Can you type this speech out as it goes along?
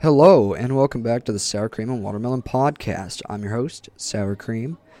Hello, and welcome back to the Sour Cream and Watermelon Podcast. I'm your host, Sour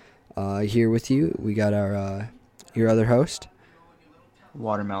Cream. Here with you, we got your other host.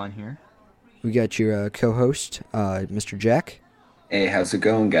 Watermelon here. We got your co-host, Mr. Jack. Hey, how's it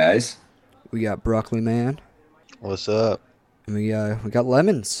going, guys? We got Broccoli Man. What's up? And we got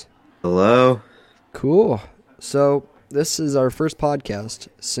Lemons. Hello. Cool. So this is our first podcast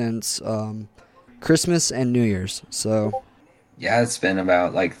since Christmas and New Year's. So Yeah, it's been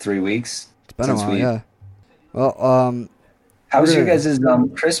about like 3 weeks. it's been a since while. we- Yeah. Well, How was your We're guys'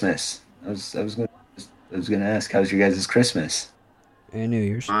 Christmas? I was gonna ask, how's your guys' Christmas? and New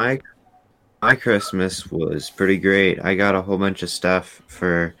Year's. My Christmas was pretty great. I got a whole bunch of stuff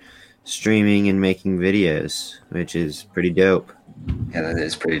for streaming and making videos, which is pretty dope. Yeah, that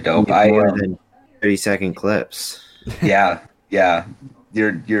is pretty You dope. get more than 30-second clips. Yeah.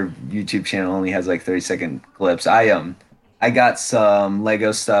 Your YouTube channel only has like 30-second clips. I got some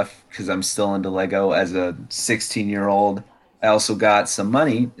Lego stuff because I'm still into Lego as a 16-year-old. I also got some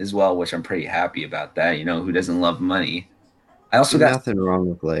money as well, which I'm pretty happy about that. You know, who doesn't love money? I also got Nothing wrong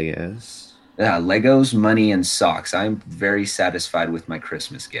with Legos. Legos, money, and socks. I'm very satisfied with my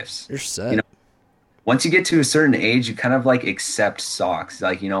Christmas gifts. You're set. You know, once you get to a certain age, you kind of like accept socks.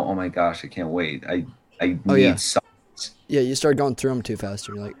 Like, oh my gosh, I can't wait. I Oh, need yeah. socks. Yeah, you start going through them too fast,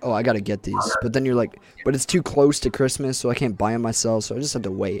 and you're like, oh, I gotta get these. But then you're like, but it's too close to Christmas, so I can't buy them myself, so I just have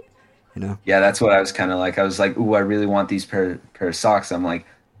to wait, you know? Yeah, that's what I was kind of like. I was like, ooh, I really want these pair of socks. I'm like,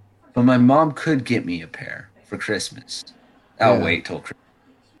 but my mom could get me a pair for Christmas. I'll Yeah. wait till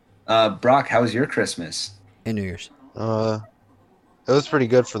Christmas. Brock, how was your Christmas? And New Year's. It was pretty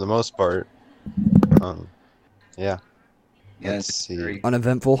good for the most part. Yeah. Yeah, Let's it's see. very,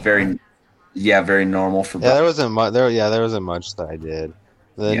 Uneventful. very normal for Yeah, Brock. there wasn't much. There wasn't much that I did.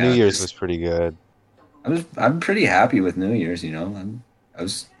 The Yeah, New Year's just- was pretty good. I'm pretty happy with New Year's.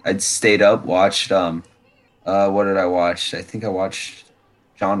 I'd stayed up, watched what did I watch? I think I watched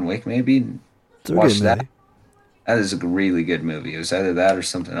John Wick, maybe. It's a Watch good that. movie. That is a really good movie. It was either that or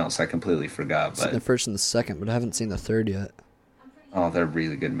something else. I completely forgot, I've seen the but first and the second, but I haven't seen the third yet. they're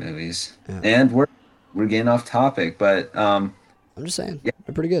really good movies. Yeah. And we're getting off topic, but I'm just saying, Yeah.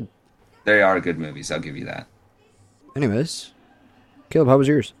 they're pretty good. they are good movies. I'll give you that. Anyways, Caleb, how was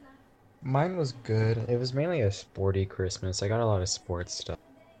yours? Mine was good. It was mainly a sporty Christmas. I got a lot of sports stuff.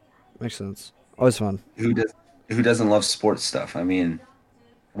 Makes sense. Always fun. Who doesn't love sports stuff? I mean,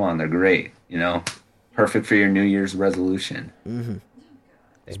 come on, they're great. Perfect for your New Year's resolution. hmm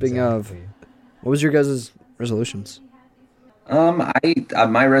Speaking of- Exactly. What was your guys' resolutions?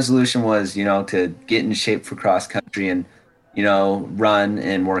 My resolution was, to get in shape for cross country and, run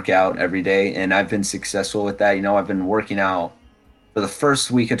and work out every day. And I've been successful with that. I've been working out for the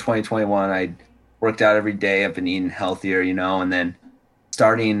first week of 2021. I worked out every day. I've been eating healthier, and then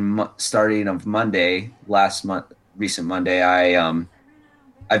starting of Monday, recent Monday,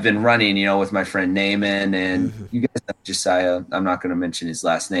 I've been running, with my friend Naaman and you guys know Josiah. I'm not going to mention his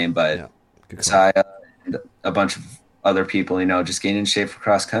last name, but Yeah. Good call. Josiah and a bunch of other people, just getting in shape for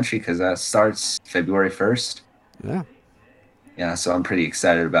cross country because that starts February 1st. Yeah. Yeah, so I'm pretty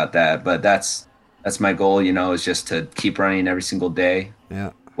excited about that. But that's my goal, is just to keep running every single day,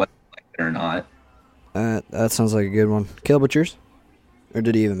 Yeah. whether I like it or not. That sounds like a good one. Caleb, what's yours? Or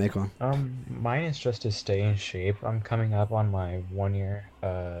did he even make one? Mine is just to stay in shape. I'm coming up on my 1 year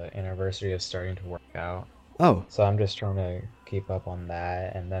anniversary of starting to work out. Oh, So I'm just trying to keep up on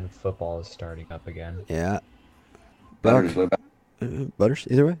that, and then football is starting up again. yeah. Butters, what about Butters,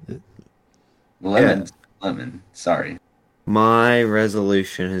 either way. lemon? Sorry. My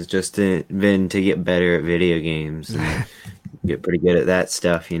resolution has just been to get better at video games and get pretty good at that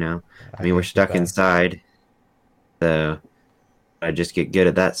stuff. I mean, we're can stuck keep up. inside, so I just get good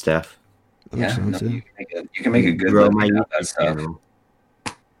at that stuff. That makes Yeah, no, sense, yeah. you can make a good Grow living my out of that YouTube stuff. channel.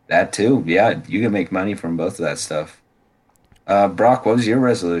 That too, yeah. You can make money from both of that stuff. Brock, what was your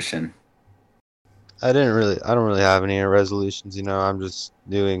resolution? I don't really have any resolutions, I'm just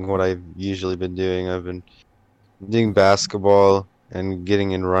doing what I've usually been doing. I've been doing basketball and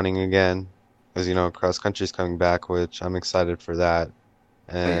getting in running again because cross country is coming back, which I'm excited for that.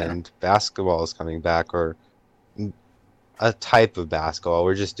 And basketball is coming back, or a type of basketball.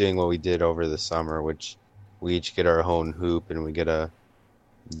 We're just doing what we did over the summer, which we each get our own hoop and we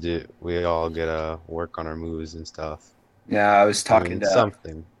all get to work on our moves and stuff. Yeah, I was talking to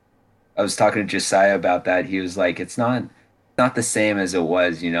something. I was talking to Josiah about that. He was like, it's not the same as it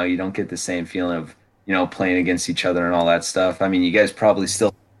was, you don't get the same feeling of, playing against each other and all that stuff. I mean, you guys probably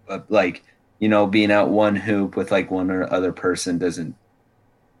still like, being out one hoop with like one or other person doesn't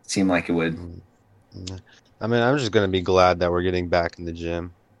seem like it would. I mean, I'm just gonna be glad that we're getting back in the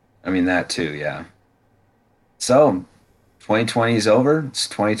gym. I mean that too, yeah. So 2020 is over. It's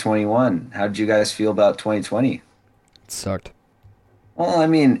 2021. How did you guys feel about 2020? It sucked. Well, I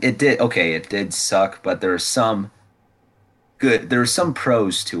mean, it did. Okay, it did suck, but there was some good. There were some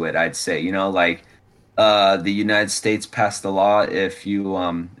pros to it. I'd say, like the United States passed a law if you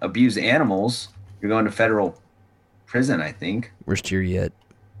abuse animals, you're going to federal prison. I think. Worst year yet.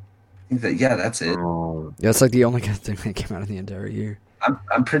 I think that yeah, that's it. Oh, Yeah, it's like the only good thing that came out of the entire year.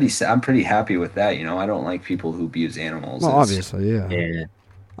 I'm pretty happy with that. I don't like people who abuse animals. Well, It's- obviously, yeah. yeah.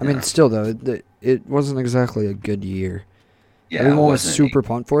 I mean, Yeah. still though, it wasn't exactly a good year. yeah, it Everyone was wasn't- super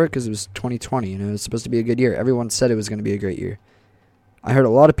pumped for it because it was 2020. It was supposed to be a good year. Everyone said it was going to be a great year. I heard a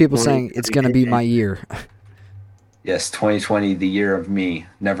lot of people saying it's going to be my year. Yes, 2020, the year of me.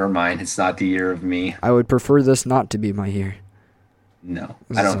 Never mind, it's not the year of me. I would prefer this not to be my year. No,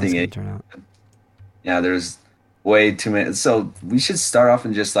 This I is don't how think it's it. gonna turn out. Yeah, there's way too many. So we should start off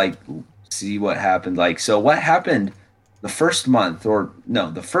and just like see what happened. Like, so what happened the first month, or no,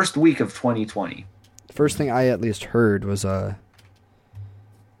 the first week of 2020? First thing I at least heard was the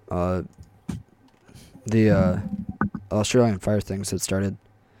Australian fire things that started.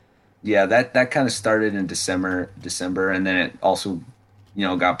 Yeah, that kind of started in December, and then it also,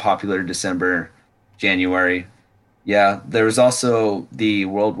 got popular December, January. Yeah, there was also the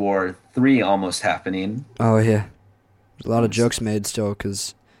World War III almost happening. Oh yeah, there's a lot of jokes made still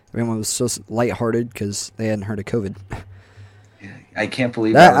because everyone was so lighthearted because they hadn't heard of COVID. I can't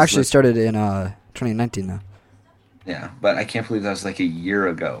believe That was actually like- started in 2019 though. Yeah, but I can't believe that was like a year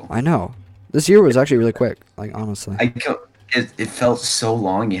ago. I know. This year was actually really quick. Like honestly, It felt so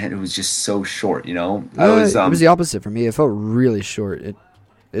long, yet it was just so short. I it was the opposite for me. It felt really short.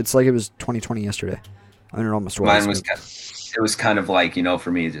 It's like it was 2020 yesterday. I mean, it almost was. mine was but- it was kind of like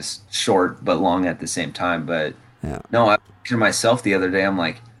for me just short but long at the same time. But Yeah. no, I looked to myself the other day. I'm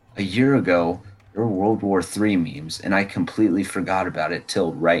like, a year ago there were World War III memes, and I completely forgot about it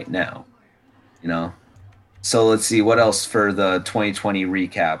till right now. So let's see what else for the 2020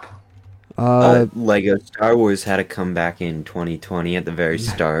 recap. Lego Star Wars had a comeback in 2020 at the very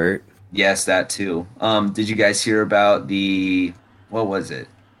start. Yes, that too. Did you guys hear about what was it?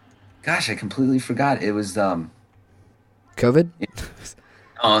 Gosh, I completely forgot. It was COVID.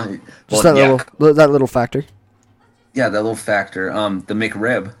 uh, Just well, yeah, that little factor. yeah, that little factor. The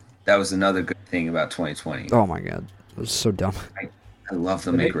McRib. That was another good thing about 2020. Oh my god, it was so dumb. I love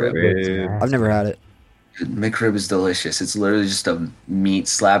the The McRib. McRib. I've never had it. McRib is delicious. It's literally just a meat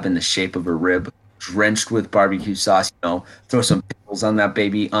slab in the shape of a rib, drenched with barbecue sauce. Throw some pickles on that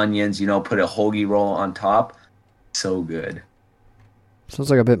baby, onions. Put a hoagie roll on top. So good. Sounds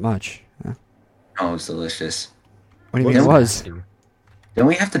like a bit much. Yeah. Oh, it's delicious. What do you mean it was? Didn't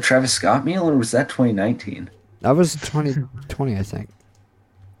we have the Travis Scott meal, or was that 2019? That was 2020, I think.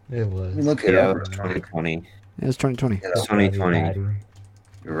 It was. Let me look it Yeah, up. it was 2020. It was 2020. Yeah, It's 2020.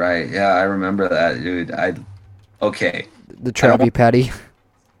 you're right. Yeah, I remember that, dude. Okay. The Travi Patty.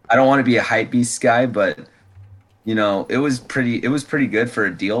 I don't want to be a hype beast guy, but it was pretty good for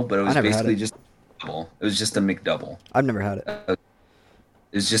a deal, but it was never had basically it. just a double. It was just a McDouble. I've never had it.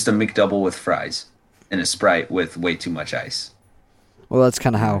 It was just a McDouble with fries and a Sprite with way too much ice. Well, that's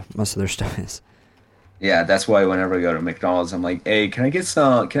kind of how most of their stuff is. Yeah, that's why whenever I go to McDonald's, I'm like, "Hey, can I get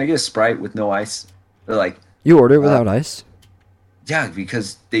a Sprite with no ice?" They're like, You order it without ice? "Yeah,"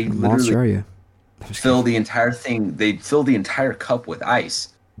 because they What monster literally are you? fill the entire thing. They fill the entire cup with ice,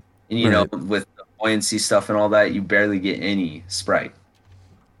 and Right. with the buoyancy stuff and all that, you barely get any Sprite.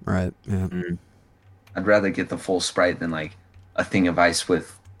 Right. Yeah. I'd rather get the full Sprite than like a thing of ice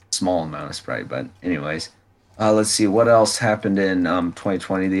with a small amount of Sprite. But anyways, let's see what else happened in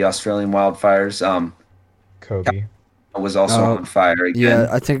 2020. The Australian wildfires Kobe. was also Oh, on fire again. Yeah,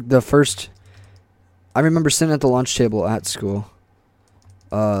 I think the first. I remember sitting at the lunch table at school,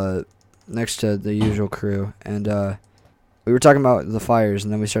 next to the usual crew, and we were talking about the fires,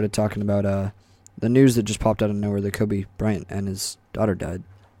 and then we started talking about the news that just popped out of nowhere that Kobe Bryant and his daughter died.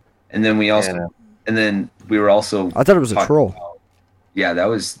 And then we also, Yeah. and then we were also. I thought it was a talking troll. about- yeah, that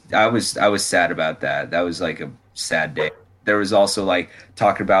was. I was sad about that. That was like a sad day. There was also like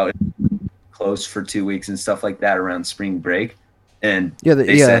talking about closed for 2 weeks and stuff like that around spring break, and Yeah,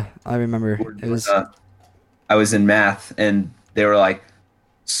 they yeah, said- I remember. It was. I was in math, and they were like,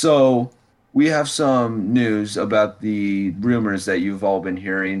 "So we have some news about the rumors that you've all been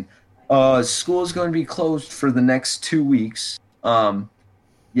hearing. School is going to be closed for the next 2 weeks.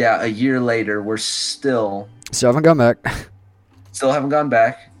 Yeah, a year later, we're still haven't gone back. haven't gone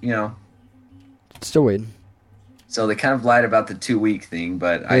back. Still waiting. So they kind of lied about the 2 week thing,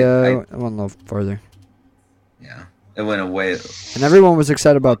 but Yeah, I went a little farther. yeah, It went away. And everyone was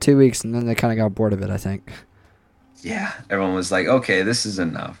excited about 2 weeks, and then they kind of got bored of it, I think. Yeah, everyone was like, "Okay, this is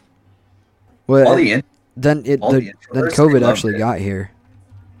enough." Well, All the in- then all the then introverts, COVID they loved actually it. got here.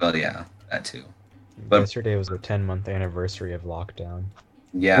 Well, yeah, that too. But- Yesterday was the 10-month anniversary of lockdown.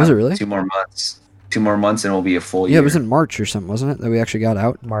 Yeah, Was it really? 2 more months. 2 more months, and it'll be a full Yeah, year. it was in March or something, wasn't it? That we actually got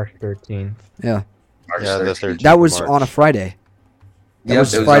out. March 13th. Yeah, March Yeah, the 13th. 13th. that was March. on a Friday. That Yep,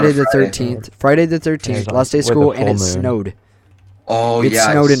 was it on Friday a the Friday. 13th. Friday the 13th, Yeah, last day of with the school, and full it moon. snowed. Oh It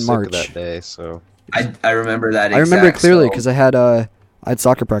yeah, snowed in Sick of March. that day, so I remember that. I remember it exact clearly snow. because I had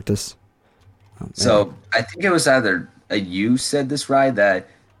soccer practice. Oh, man. So I think it was either you said this right that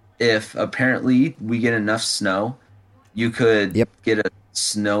if apparently we get enough snow, you could Yep. get a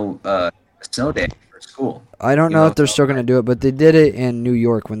snow day for school. I don't you know know, if they're so- still going to do it, but they did it in New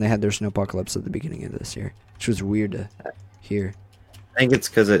York when they had their snowpocalypse at the beginning of this year, which was weird to hear. I think it's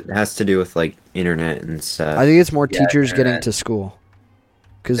because it has to do with like internet and stuff. I think it's more Yeah, teachers getting internet. to school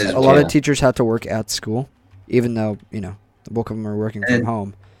because As a lot well. of teachers have to work at school, even though the bulk of them are working from And-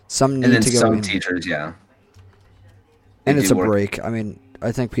 home. Some And need then to go some in, teachers, yeah. and they it's do a work. break. I mean,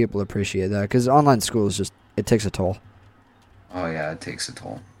 I think people appreciate that because online school is just it takes a toll. Oh yeah, it takes a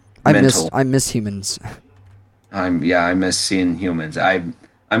toll. I Mental. miss humans. I miss seeing humans.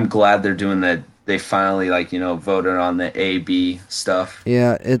 I'm glad they're doing that. They finally voted on the A/B stuff.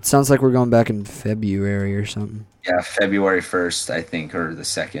 Yeah, it sounds like we're going back in February or something. Yeah, February 1st, I think, or the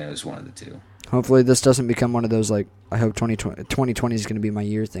 2nd. It was one of the two. Hopefully this doesn't become one of those like I hope 2020 is going to be my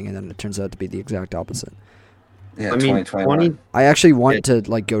year thing, and then it turns out to be the exact opposite. Yeah, I mean, 2021. I actually want to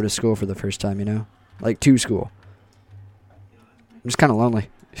like go to school for the first time, like to school. I'm just kind of lonely.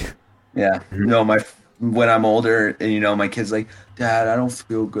 Yeah. No, when I'm older and my kid's like, "Dad, I don't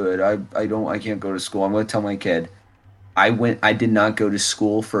feel good. I can't go to school." I'm going to tell my kid, I did not go to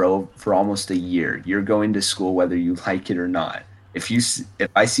school for almost a year. You're going to school whether you like it or not. If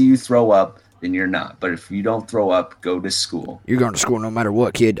I see you throw up, then you're not. But if you don't throw up, go to school. You're going to school no matter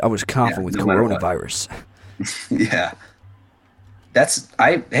what, kid. I was coughing with no matter what. coronavirus. Yeah.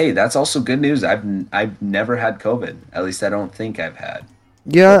 That's also good news. I've never had COVID. At least I don't think I've had.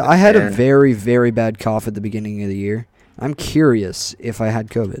 Yeah, I had a And- very, very bad cough at the beginning of the year. I'm curious if I had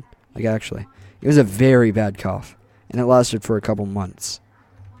COVID. Like, actually. It was a very bad cough, and it lasted for a couple months.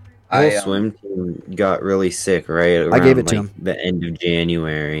 The whole I, swim team got really sick, right? I gave around, it to like, him. the end of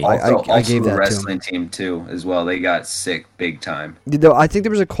January. I gave that to the him. wrestling team too as well. They got sick big time. Though I think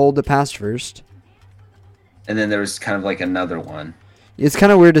there was a cold that passed first. And then there was kind of like another one. It's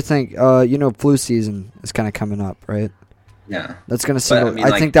kind of weird to think, flu season is kind of coming up, right? Yeah. That's going to But, send. I mean, I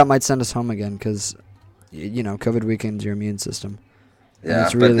like- think that might send us home again because, COVID weakens your immune system. And Yeah.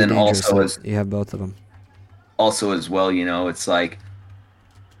 it's really But then dangerous also that you have both of them. as well, it's like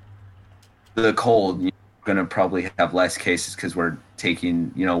the cold, you're going to probably have less cases because we're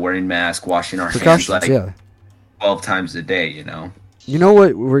taking, wearing masks, washing our hands Precautions, like yeah. 12 times a day, You know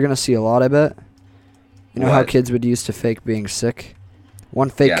what we're going to see a lot, I bet? You know how What? kids would used to fake being sick? One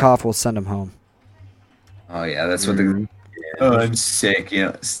fake Yeah. cough will send them home. Oh, yeah. That's what Mhm. I'm sick.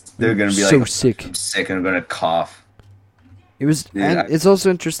 They're going to be so like, sick. I'm sick and I'm going to cough. It was, Dude, and I- it's also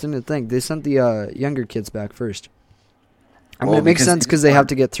interesting to think they sent the younger kids back first. I mean, Well, it makes because sense because they have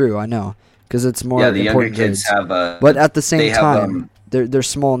to get through. I know because it's more Yeah, the younger important kids grades. have But at the they same have, time, they're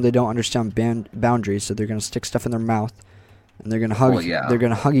small and they don't understand boundaries, so they're gonna stick stuff in their mouth, and they're gonna hug. Well, yeah. They're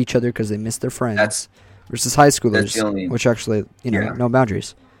gonna hug each other because they miss their friends. That's- versus high schoolers, the only- which actually Yeah. no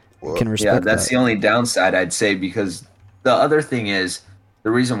boundaries, Well, can Yeah, respect that's that. the only downside I'd say because the other thing is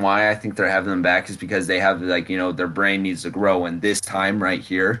the reason why I think they're having them back is because they have their brain needs to grow and this time right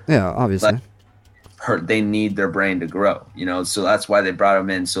here Yeah, obviously. they need their brain to grow, so that's why they brought them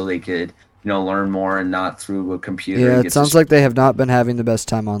in so they could learn more and not through a computer. Yeah, and it get sounds to- like they have not been having the best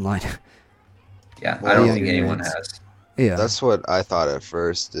time online. yeah, Well, I don't yeah, think yeah, anyone it's- has. Yeah, That's what I thought at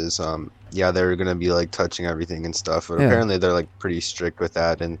first is they're gonna be like touching everything and stuff, but Yeah. apparently they're like pretty strict with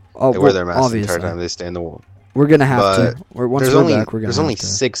that and oh, they wear their masks the obviously. entire time they stay in the wall. We're gonna have to. But Once there's we're only back, we're gonna there's have only to.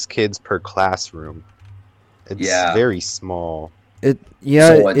 6 kids per classroom. It's Yeah. very small. It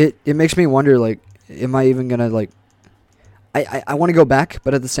So what- it makes me wonder like am I even gonna like I want to go back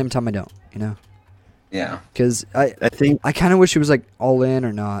but at the same time I don't Yeah, because I think I kind of wish it was like all in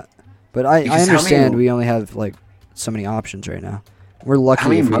or not but I Because how understand many- we only have like so many options right now. We're lucky how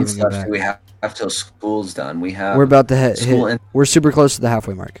many if we months even go left back. do we have till school's done? We have We're about to hit school and we're super close to the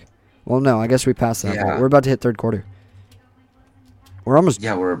halfway mark. Well no I guess we passed that Yeah. but we're about to hit third quarter. We're almost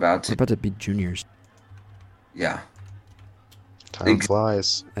yeah, we're about we're to. about to be juniors. Yeah, Time Ex-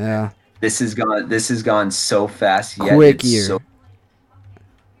 flies. Yeah, this has gone so fast. Yet quick it's year. So,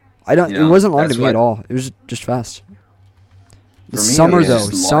 I don't. You know, it wasn't long to that's me at what- all. It was just fast. For me, it Summer was though,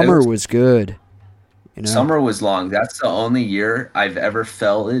 just summer was good. You know? Summer was long. That's the only year I've ever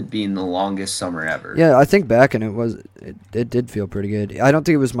felt it being the longest summer ever. Yeah, I think back and it did feel pretty good. I don't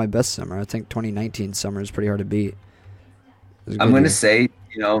think it was my best summer. I think 2019 summer is pretty hard to beat. I'm gonna say,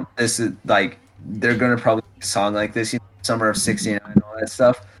 this is like they're gonna probably make a song like this, Summer of '69 and all that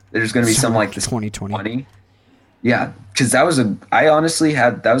stuff. There's gonna be something like this 2020. Yeah, because that was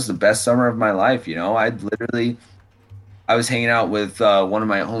that was the best summer of my life. I was hanging out with one of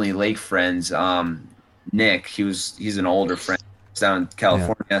my only lake friends, Nick. He's an older friend down in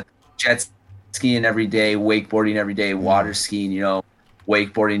California. Jet skiing every day, wakeboarding every day, water skiing,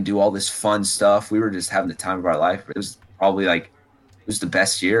 wakeboarding, do all this fun stuff. We were just having the time of our life. It was probably it was the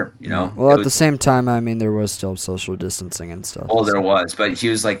best year, Well, at the same time, I mean, there was still social distancing and stuff. Oh, there was, but he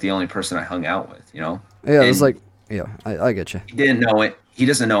was like the only person I hung out with, Yeah, it was like, I get you. He didn't know it. He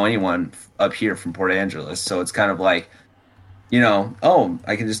doesn't know anyone up here from Port Angeles, so it's kind of like,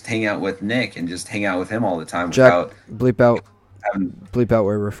 I can just hang out with Nick and just hang out with him all the time. Jack, without bleep out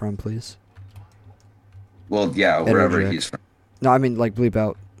where we're from, please. Well, yeah, wherever he's from. No, I mean bleep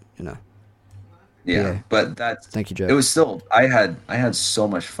out, Yeah, but that's. Thank you, Jack. It was still. I had so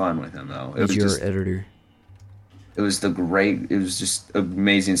much fun with him though. It was your just, editor. It was It was just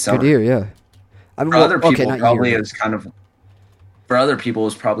amazing summer. Good year, yeah. For other people, probably it was kind of. For other people, it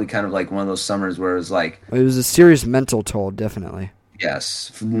was probably kind of like one of those summers where it was like. It was a serious mental toll, definitely.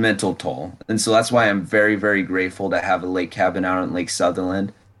 Yes, mental toll, and so that's why I'm very, very grateful to have a lake cabin out on Lake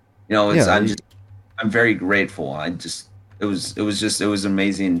Sutherland. I'm very grateful. It was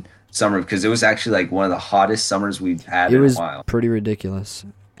amazing summer because it was actually like one of the hottest summers we've had in a while. It was pretty ridiculous.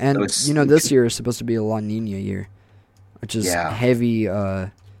 And this year is supposed to be a La Nina year, which is heavy,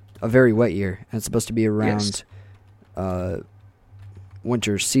 a very wet year, and it's supposed to be around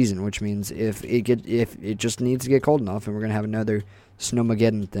winter season, which means if it just needs to get cold enough, and we're gonna have another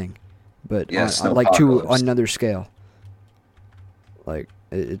snowmageddon thing, but to another scale. Like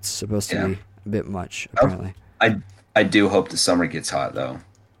it's supposed to be a bit much apparently. I do hope the summer gets hot though.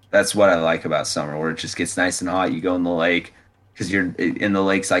 That's what I like about summer, where it just gets nice and hot. You go in the lake because you're in the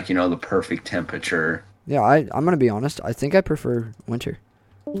lake's like the perfect temperature. Yeah, I'm gonna be honest. I think I prefer winter.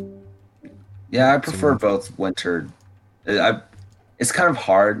 Yeah, I prefer both winter. It's kind of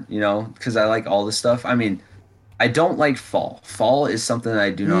hard, because I like all this stuff. I mean, I don't like fall. Fall is something that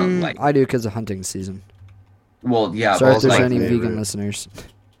I do not like. I do because of hunting season. Well, yeah. Sorry if there's any vegan listeners.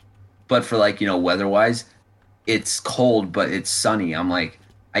 But for weather-wise, it's cold, but it's sunny. I'm like,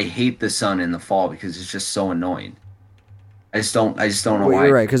 I hate the sun in the fall because it's just so annoying. I just don't know why.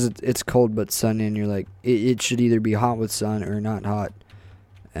 You're right, because it's cold but sunny, and you're like, it should either be hot with sun or not hot,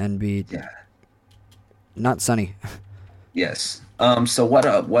 and be not sunny. Yes. So what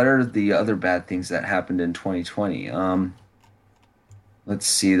are the other bad things that happened in 2020? Let's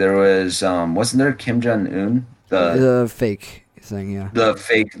see. There was wasn't there Kim Jong-un? The fake thing, yeah.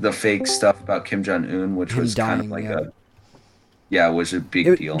 The fake stuff about Kim Jong-un, which was kind of like was a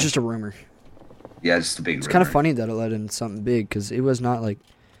big deal. Just a rumor. Yeah, just a big rumor. It's kind of funny that it led into something big because it was not like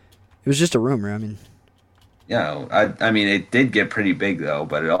it was just a rumor. I mean, yeah, I mean it did get pretty big though,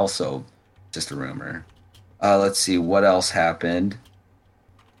 but it also just a rumor. Let's see what else happened.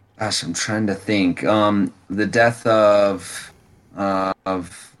 Gosh, I'm trying to think. The death of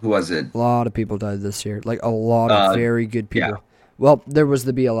who was it? A lot of people died this year. Like a lot of very good people. Yeah. Well, there was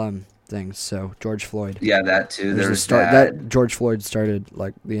the BLM thing, so George Floyd. Yeah, that too. There's that George Floyd started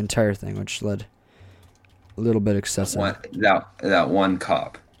like the entire thing, which led a little bit excessive. That one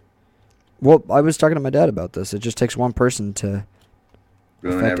cop. Well, I was talking to my dad about this. It just takes one person to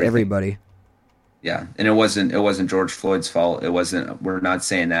affect everybody. Yeah, and it wasn't George Floyd's fault. It wasn't. We're not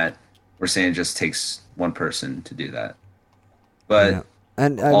saying that. We're saying it just takes one person to do that. But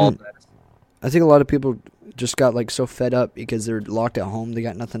and I think a lot of people just got like so fed up because they're locked at home. They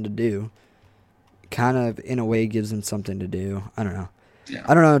got nothing to do. Kind of in a way gives them something to do. I don't know. Yeah.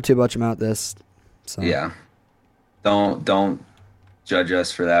 I don't know too much about this. So. Yeah. Don't judge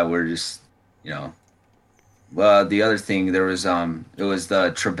us for that. We're just the other thing, there was it was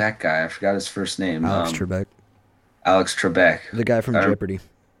the Trebek guy. I forgot his first name. Alex Trebek. Alex Trebek. The guy from Jeopardy.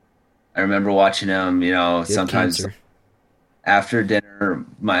 I remember watching him, sometimes cancer. After dinner,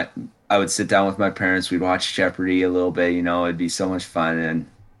 I would sit down with my parents, we'd watch Jeopardy a little bit, it'd be so much fun, and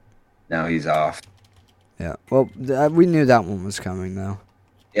now he's off. Yeah. Well, we knew that one was coming though.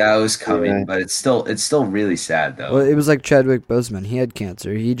 Yeah, it was coming, but it's still really sad though. Well, it was like Chadwick Boseman. He had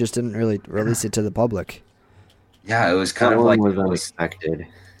cancer. He just didn't really release it to the public. Yeah, it was kind of like was unexpected.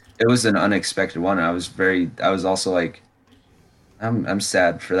 It was an unexpected one. I was also like, I'm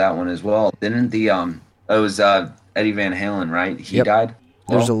sad for that one as well. Didn't it was Eddie Van Halen, right? He Yep. died.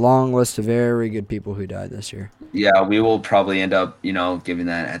 There's a long list of very good people who died this year. Yeah, we will probably end up, giving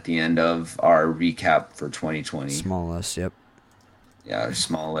that at the end of our recap for 2020. Small list, yep. Yeah, a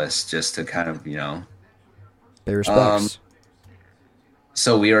small list just to kind of, Pay respects.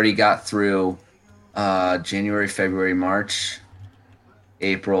 So we already got through January, February, March,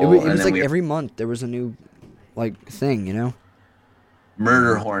 April. It was like every month there was a new thing,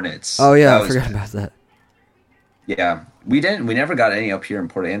 Murder Hornets. Oh yeah, I forgot about that. Yeah, we never got any up here in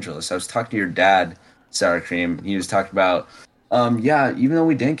Port Angeles. I was talking to your dad, Sour Cream. He was talking about, even though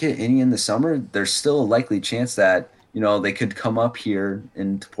we didn't get any in the summer, there's still a likely chance that, they could come up here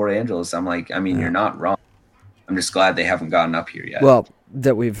into Port Angeles. I'm like, you're not wrong. I'm just glad they haven't gotten up here yet. Well,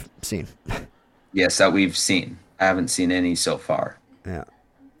 that we've seen. Yes, that we've seen. I haven't seen any so far. Yeah.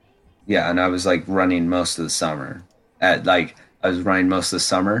 Yeah, and I was running most of the summer.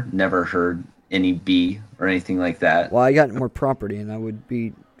 Never heard any bee or anything like that. Well, I got more property, and I would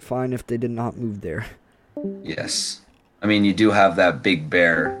be fine if they did not move there. Yes. You do have that big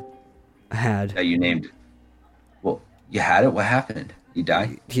bear. I had. That you named. Well, you had it? What happened? He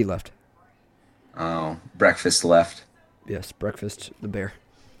died? He left. Oh, Breakfast left. Yes, Breakfast the bear.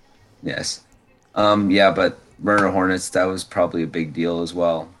 Yes. Yeah, but Murder Hornets, that was probably a big deal as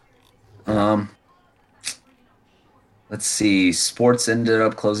well. Let's see. Sports ended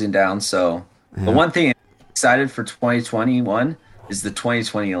up closing down, so the one thing I'm excited for 2021 is the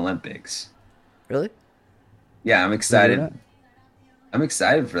 2020 Olympics. Really? Yeah, I'm excited. I'm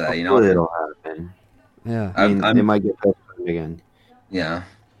excited for that, It'll happen. Yeah. They might get postponed again. Yeah.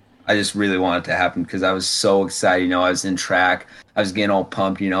 I just really want it to happen because I was so excited. I was in track. I was getting all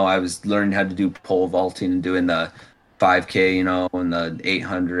pumped. I was learning how to do pole vaulting and doing the 5K, and the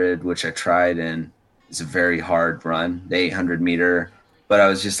 800, which I tried, and it's a very hard run, the 800 meter. But I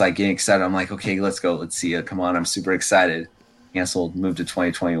was just getting excited. I'm like, okay, let's go. Let's see it. Come on. I'm super excited. Canceled, moved to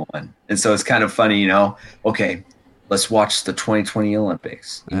 2021. And so it's kind of funny, okay, let's watch the 2020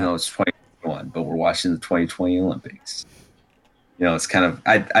 Olympics. It's 2021, but we're watching the 2020 Olympics. It's kind of,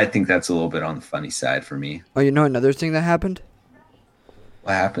 I think that's a little bit on the funny side for me. Oh, another thing that happened?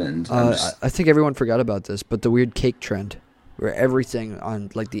 What happened? I think everyone forgot about this, but the weird cake trend, where everything on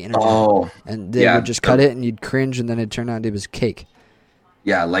the internet, and they would just cut it and you'd cringe, and then it'd turn out it was cake.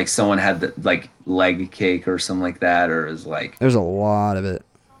 Yeah, someone had the leg cake or something like that, or it was there's a lot of it.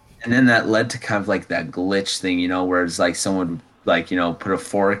 And then that led to kind of that glitch thing, where it's someone would put a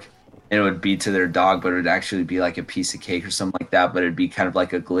fork and it would be to their dog, but it would actually be a piece of cake or something like that, but it'd be kind of a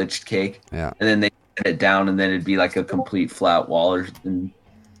glitched cake. Yeah. And then they set it down, and then it'd be a complete flat wall. That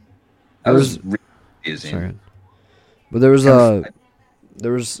was really amazing. Sorry. But there was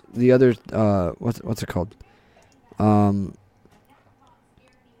the other what's it called?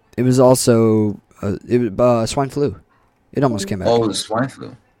 It was also swine flu. It almost came back. Oh, the swine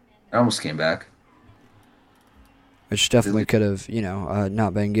flu. It almost came back. Which definitely could have,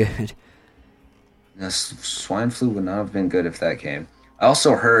 not been good. Swine flu would not have been good if that came. I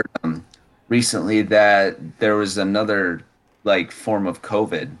also heard recently that there was another form of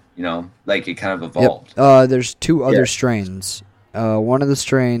COVID. It kind of evolved. Yep. There's two other strains. One of the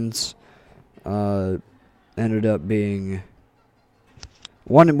strains ended up being.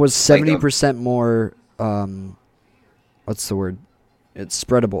 One was 70% more. What's the word? It's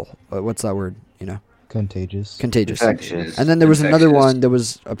spreadable. What's that word? Contagious. Infectious. And then there was another one that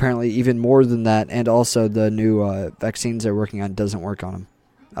was apparently even more than that, and also the new vaccines they're working on doesn't work on them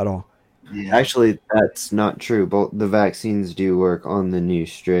at all. Yeah. Actually, that's not true. Both the vaccines do work on the new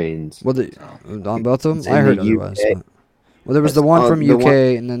strains. Well, on both of them? I heard otherwise. Well, there was the one from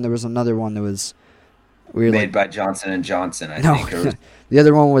UK, and then there was another one that was made by Johnson & Johnson, I think. The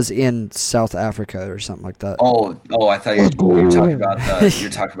other one was in South Africa or something like that. Oh! I thought you were talking about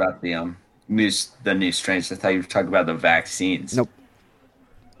the new strains. I thought you were talking about the vaccines. Nope.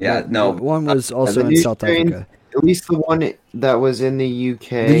 Yeah, no. One was also in South Africa. At least the one that was in the UK.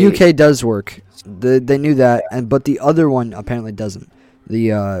 The UK does work. They knew that, but the other one apparently doesn't.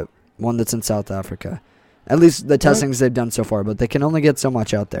 The one that's in South Africa. At least the testings they've done so far, but they can only get so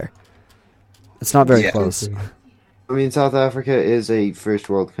much out there. It's not very close. South Africa is a first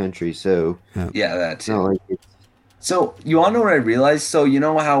world country, so yeah, that's not like it's. So you all know what I realized? So you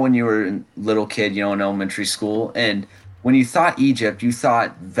know how when you were a little kid, in elementary school, and when you thought Egypt, you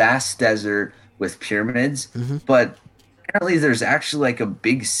thought vast desert with pyramids, but apparently there's actually a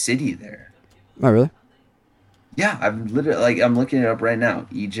big city there. Oh, really? Yeah, I'm looking it up right now.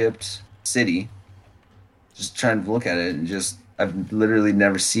 Egypt city. Just trying to look at it, and I've literally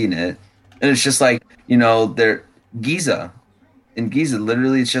never seen it. And it's just there, Giza. in Giza,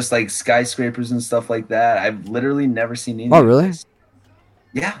 literally, it's just like skyscrapers and stuff like that. I've literally never seen any. Oh, really?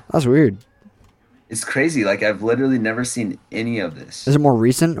 Yeah, that's weird. It's crazy. Like I've literally never seen any of this. Is it more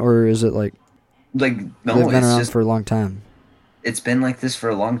recent, or is it like no? They've been around for a long time. It's been like this for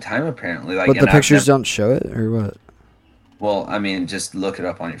a long time, apparently. Like, but the pictures don't show it, or what? Well, I mean, just look it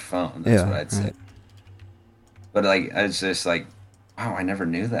up on your phone. That's what I'd say. Right. But like, I was just like, wow, I never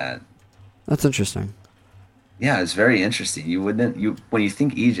knew that. That's interesting. Yeah, it's very interesting. You wouldn't when you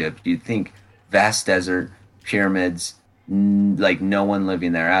think Egypt, you'd think vast desert, pyramids, like no one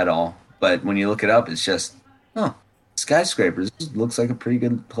living there at all. But when you look it up, it's just skyscrapers. This looks like a pretty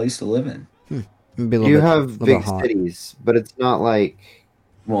good place to live in. You have big cities, but it's not like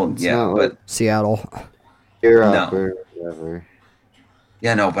but Seattle, Europe, or whatever.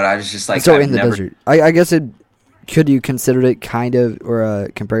 Yeah, no, but I was just like, so in the desert. I guess could you consider it kind of, or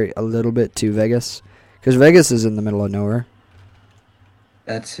compare it a little bit to Vegas? Because Vegas is in the middle of nowhere.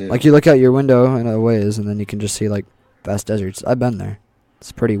 That's it. Like you look out your window in a ways, and then you can just see like vast deserts. I've been there.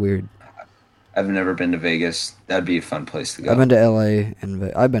 It's pretty weird. I've never been to Vegas. That'd be a fun place to go. I've been to LA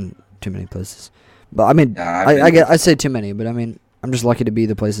and I've been too many places. But I mean, I say too many, but I mean, I'm just lucky to be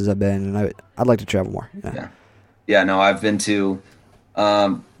the places I've been, and I'd like to travel more. Yeah. No, I've been to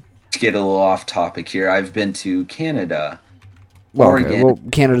get a little off topic here. I've been to Canada, Oregon. Okay. Well,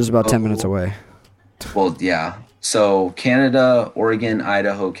 Canada's about 10 minutes away. Well, yeah. So Canada, Oregon,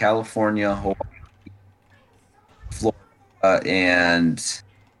 Idaho, California, Hawaii, Florida, and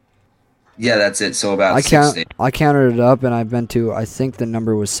yeah, that's it. So about I counted it up, and I've been to, I think the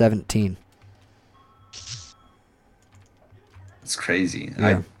number was 17. It's crazy.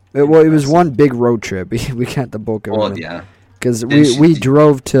 Yeah. It was one big road trip. We got the bulk of it. Well, yeah. Because we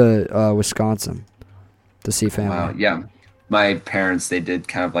drove to Wisconsin to see family. Wow, yeah. My parents, they did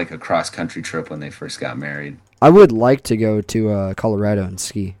kind of like a cross-country trip when they first got married. I would like to go to Colorado and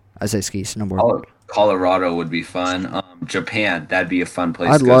ski. I say ski, snowboard. Colorado would be fun. Japan, that'd be a fun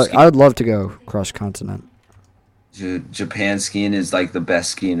place to go ski. I would love to go cross-continent. Japan skiing is like the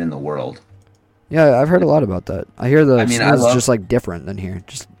best skiing in the world. Yeah, I've heard a lot about that. I hear the skiing is just like different than here,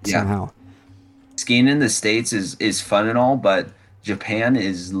 just somehow. Skiing in the States is fun and all, but Japan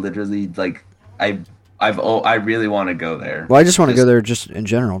is literally like I really want to go there. Well, I just want to go there just in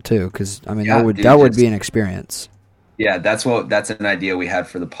general too, because I mean that would be an experience. Yeah, that's an idea we had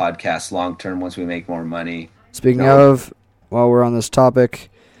for the podcast long term once we make more money. Speaking of, while we're on this topic,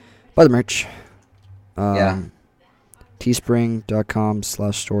 buy the merch.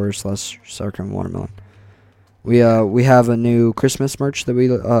 Teespring.com/store/sourcreamwatermelon. We have a new Christmas merch that we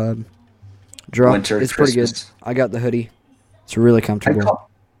dropped. Winter it's Christmas. Pretty good. I got the hoodie. It's really comfortable.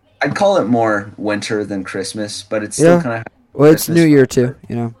 I'd call it more winter than Christmas, but it's still kind of. Well, it's New Year too.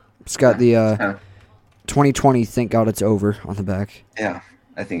 You know, it's got the 2020. Thank God it's over on the back. Yeah,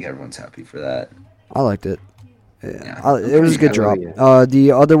 I think everyone's happy for that. I liked it. Yeah, it was a good drop.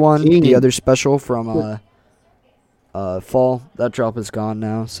 The other one, the other special from fall, that drop is gone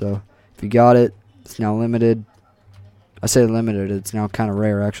now. So if you got it, it's now limited. I say limited. It's now kind of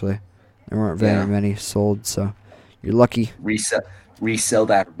rare actually. There weren't very many sold, so you're lucky. Resell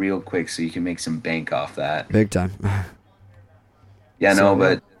that real quick so you can make some bank off that. Big time.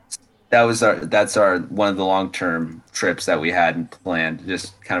 But that's our one of the long-term trips that we had planned.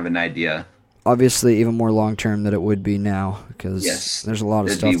 Just kind of an idea. Obviously, even more long-term than it would be now because there's a lot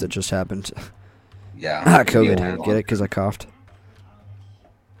of stuff that just happened. Yeah. COVID. Get it? Because I coughed.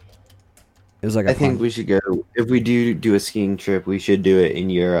 It was like I think we should go. If we do a skiing trip, we should do it in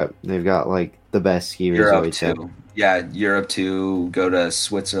Europe. They've got like the best ski resorts. Europe too. Yeah, Europe too. Go to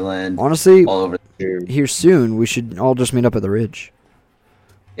Switzerland. Honestly, all over here soon. We should all just meet up at the Ridge.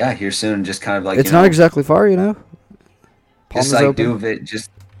 Yeah, here soon. Just kind of like it's not exactly far, you know. Just like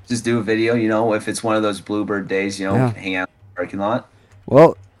just do a video. You know, if it's one of those Bluebird days, you know, we can hang out in the parking lot.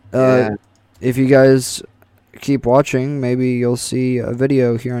 Well, if you guys keep watching, maybe you'll see a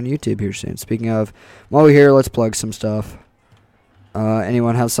video here on YouTube here soon. Speaking of, while we're here, let's plug some stuff.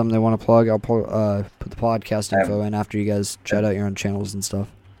 Anyone have something they want to plug? I'll put the podcast info in after you guys chat out your own channels and stuff.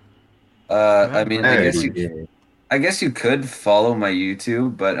 I mean, I guess you could follow my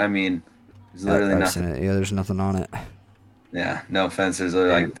YouTube, but I mean, there's literally nothing. Yeah, there's nothing on it. Yeah, no offense. There's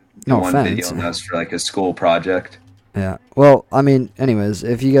like one video and that's for like a school project. Yeah. Well, I mean, anyways,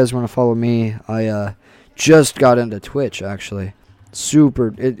 if you guys want to follow me, I just got into Twitch actually.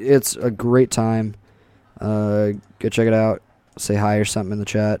 It's a great time. Go check it out. Say hi or something in the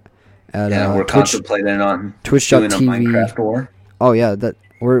chat. We're contemplating on Twitch.tv. doing a Minecraft war. Oh yeah,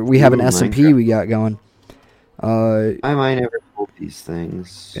 we have an SMP we got going. I might never pull these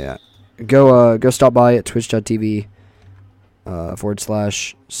things. Yeah. Go stop by at Twitch.tv.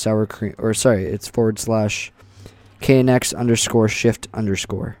 / sour cream, or sorry, it's /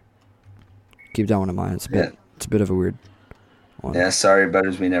 KNX_shift_. Keep that one in mind. It's a bit of a weird one. Yeah, sorry,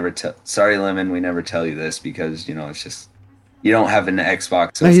 Butters, sorry, Lemon, we never tell you this because, it's just, you don't have an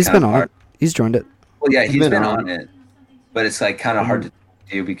Xbox. So no, he's been on it. He's joined it. Well, yeah, he's been on it, but it's like kind of hard to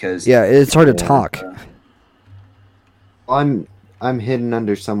do because... Yeah, it's hard to talk. I'm hidden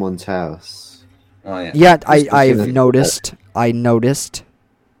under someone's house. Oh, yeah. Yeah, I've noticed. I noticed.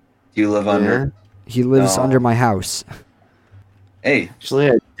 Do you live under? He lives under my house. Hey.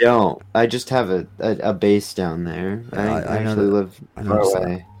 Actually, I don't. I just have a base down there. I actually live far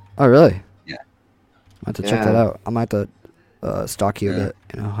away. Oh, really? Yeah. I have to check that out. I might have to stalk you a bit,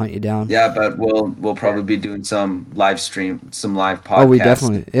 hunt you down. Yeah, but we'll probably be doing some live podcast. Oh, we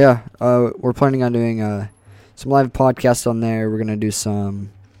definitely, yeah. We're planning on doing some live podcasts on there. We're gonna do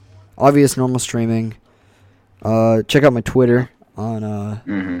some obvious normal streaming. Check out my Twitter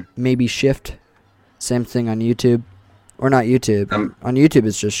on Maybe Shift. Same thing on YouTube, or not YouTube. On YouTube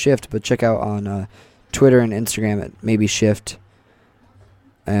it's just Shift, but check out on Twitter and Instagram at Maybe Shift.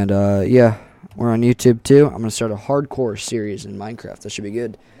 And yeah. We're on YouTube too. I'm gonna start a hardcore series in Minecraft. That should be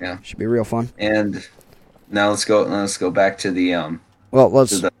good. Yeah, should be real fun. And now let's go back to the Well,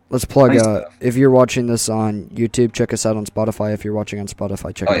 let's plug. If you're watching this on YouTube, check us out on Spotify. If you're watching on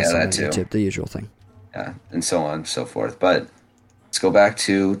Spotify, check us out on YouTube. The usual thing. Yeah, and so on and so forth. But let's go back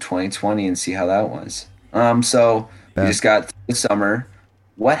to 2020 and see how that was. So we just got through the summer.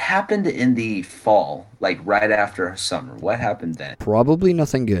 What happened in the fall? Like right after summer, what happened then? Probably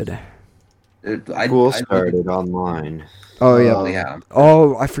nothing good. School started online. Oh yeah.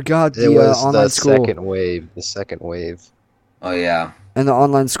 Oh, I forgot the online school. The second wave. Oh yeah. And the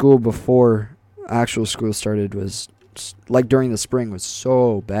online school before actual school started was like during the spring was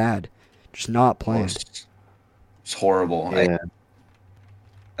so bad. Just not planned. It's horrible. Yeah.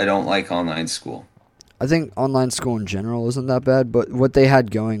 I don't like online school. I think online school in general isn't that bad, but what they had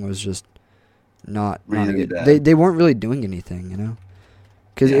going was just not really good. Bad. They weren't really doing anything,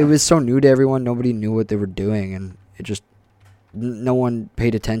 Because it was so new to everyone, nobody knew what they were doing, and it just no one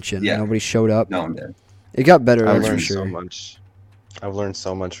paid attention. Yeah. Nobody showed up. No one did. It got better. I've for learned sure. so much. I've learned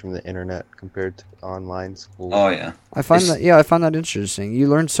so much from the internet compared to online school. Oh yeah. I find that interesting. You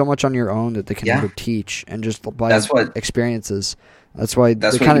learn so much on your own that they can never teach, and just by experiences. That's why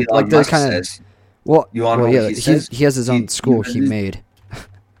they kind of Well, he has his own school he made.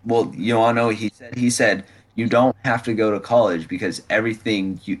 Well, you want to know what he said? He said, you don't have to go to college because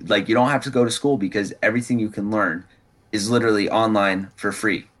everything you don't have to go to school because everything you can learn is literally online for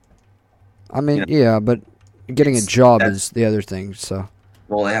free. I mean, yeah, but getting a job is the other thing, so.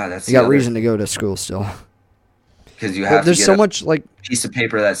 Well, yeah, that's you got reason to go to school still. Because you have there's to get so much piece of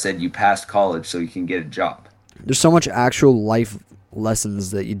paper that said you passed college so you can get a job. There's so much actual life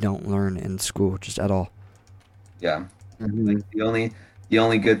lessons that you don't learn in school just at all. Yeah. Like the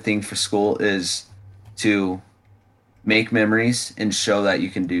only good thing for school is to make memories and show that you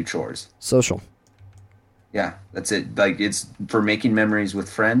can do chores. Social. Yeah, that's it. Like it's for making memories with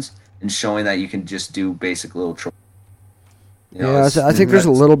friends and showing that you can just do basic little chores. I think there's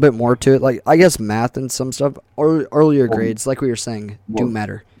a little bit more to it. Like I guess math and some stuff or earlier grades, like we were saying, do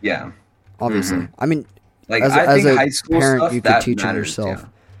matter. Yeah. Obviously. I mean, like I think high school parent, stuff, you could teach it yourself. Yeah.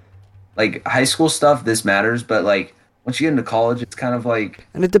 Like high school stuff, this matters, but like once you get into college, it's kind of like.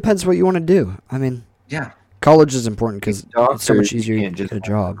 And it depends what you want to do. I mean, yeah, college is important because it's so much easier to get a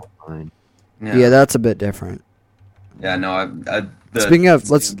job. Yeah, that's a bit different. Yeah, no. Speaking of,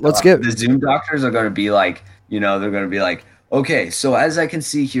 let's get the Zoom doctors are going to be like, they're going to be like, okay, so as I can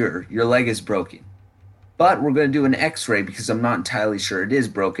see here, your leg is broken. But we're going to do an x-ray because I'm not entirely sure it is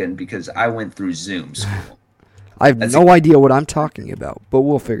broken because I went through Zoom school. I have no idea what I'm talking about, but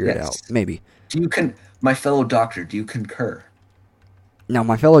we'll figure it out. Maybe. My fellow doctor, do you concur? Now,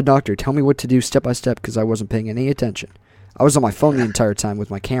 my fellow doctor, tell me what to do step by step because I wasn't paying any attention. I was on my phone the entire time with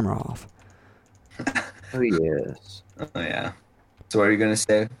my camera off. Oh, yes. Oh, yeah. So what are you going to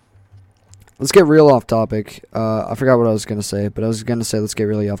say? Let's get real off topic. I forgot what I was going to say, but I was going to say let's get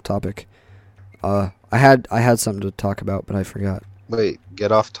really off topic. I had something to talk about, but I forgot. Wait,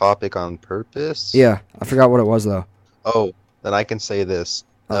 get off topic on purpose? Yeah, I forgot what it was, though. Oh, then I can say this.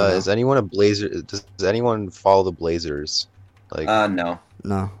 Is anyone a Blazer? Does anyone follow the Blazers? Like, no.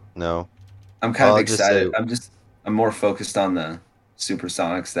 No. I'm kind of excited. I'm more focused on the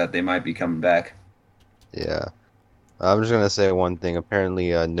Supersonics that they might be coming back. Yeah. I'm just going to say one thing. Apparently,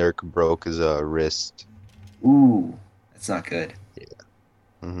 Nurk broke his wrist. Ooh, that's not good. Yeah.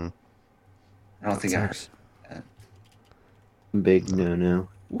 Mm-hmm. I don't think I heard that. Big no-no.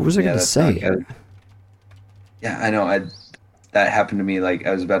 What was I going to say? Yeah, I know. that happened to me. Like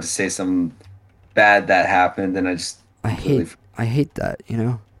I was about to say something bad that happened, and I hate that.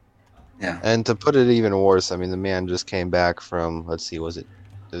 Yeah. And to put it even worse, I mean, the man just came back from, let's see, it was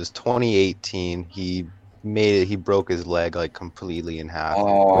 2018. He broke his leg like completely in half. And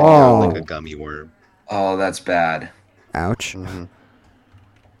put it down like a gummy worm. Oh, that's bad. Ouch. Mm-hmm.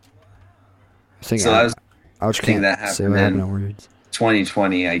 Ouch. Can't That happened say what happened in words.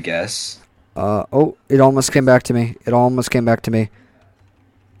 2020, I guess. It almost came back to me.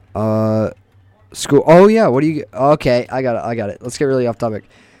 School. Oh yeah. What do you? Okay, I got it. Let's get really off topic.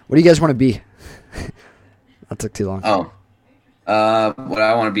 What do you guys want to be? That took too long. Oh, what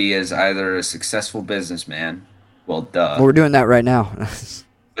I want to be is either a successful businessman. Well, duh. Well, we're doing that right now.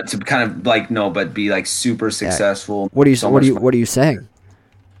 But to kind of but be like super successful. What are you saying?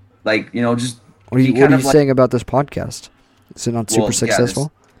 Like, just. What are you saying about this podcast? Is it not super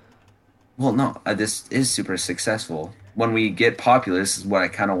successful? No, this is super successful. When we get popular, this is what I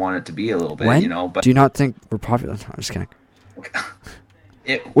kind of want it to be a little bit, But do you not think we're popular? No, I'm just kidding.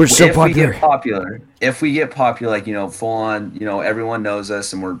 We're so popular. If we get popular, like, full on, everyone knows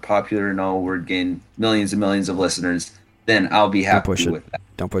us and we're popular, we're getting millions and millions of listeners, then I'll be happy with that.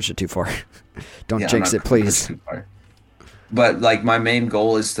 Don't push it too far. Don't jinx it, please. But, like, my main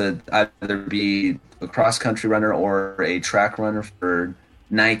goal is to either be a cross-country runner or a track runner for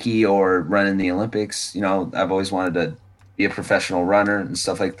Nike or run in the Olympics. I've always wanted to be a professional runner and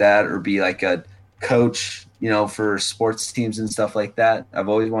stuff like that, or be like a coach, for sports teams and stuff like that. I've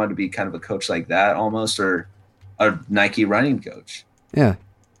always wanted to be kind of a coach like that almost, or a Nike running coach. Yeah.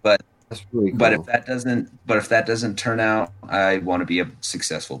 But that's really cool. But if that doesn't turn out, I want to be a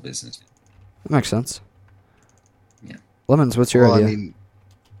successful businessman. That makes sense. Yeah. Lemons, what's your idea?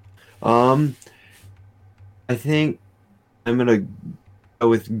 I think I'm gonna go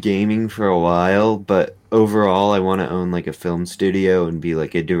with gaming for a while, but overall I want to own like a film studio and be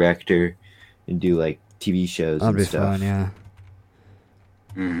like a director and do like TV shows. That'd be stuff. fun, yeah.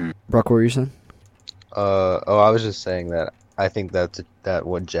 Mm-hmm. Brock, what were you saying? I was just saying that I think that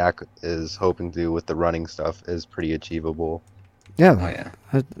what Jack is hoping to do with the running stuff is pretty achievable. Yeah. Oh yeah.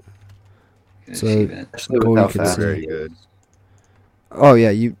 Very good. Oh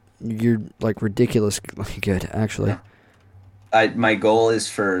yeah, you're like ridiculously good, actually. My goal is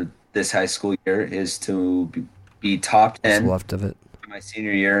for this high school year is to be top 10. What's left of it? My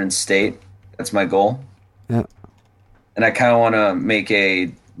senior year in state. That's my goal. Yeah. And I kind of want to make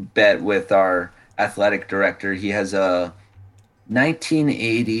a bet with our athletic director. He has a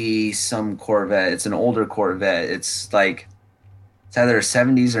 1980 some Corvette. It's an older Corvette. It's like it's either a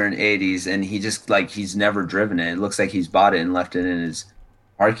 70s or an 80s, and he just he's never driven it. It looks like he's bought it and left it in his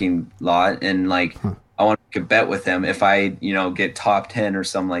parking lot, and I want to make a bet with him if I get top 10 or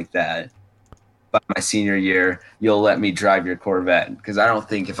something like that by my senior year, you'll let me drive your Corvette, because I don't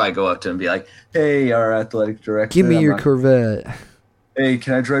think if I go up to him and be like, hey, our athletic director, give me your Corvette. Hey,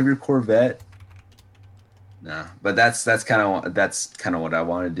 can I drive your Corvette? No, but that's kind of what I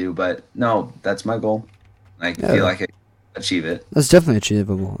want to do. But no, that's my goal. I feel like I can achieve it. That's definitely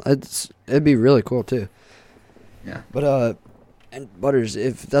achievable. It'd be really cool too. Yeah. But and Butters,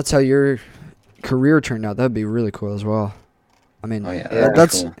 if that's how your career turned out, that'd be really cool as well. I mean,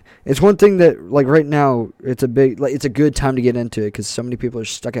 that's cool. It's one thing that right now it's a good time to get into it, because so many people are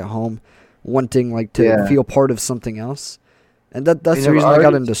stuck at home wanting to feel part of something else, and that's the reason I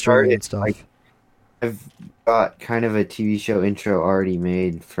got into streaming and stuff. I've got kind of a TV show intro already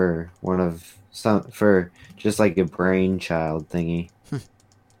made for for just like a brainchild thingy. I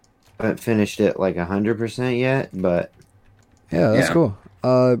haven't finished it 100% yet, but that's cool.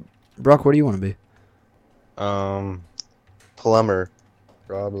 Brock, what do you want to be? Plumber,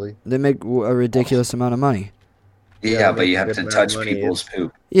 probably. They make a ridiculous amount of money. Yeah, but you have to touch people's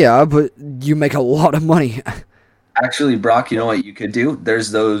poop. Yeah, but you make a lot of money. Actually, Brock, you know what you could do?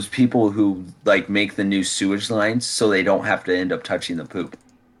 There's those people who make the new sewage lines so they don't have to end up touching the poop.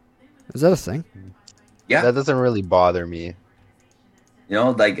 Is that a thing? Yeah. That doesn't really bother me.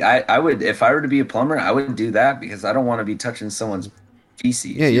 I would, if I were to be a plumber, I would do that, because I don't want to be touching someone's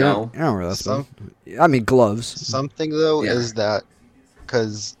feces. Yeah, you know? I don't really I mean, gloves. Something though is that,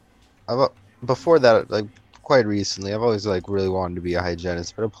 because before that, quite recently, I've always really wanted to be a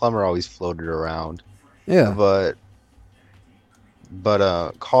hygienist, but a plumber always floated around. Yeah. But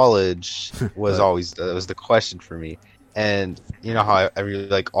college was always that was the question for me. And you know how I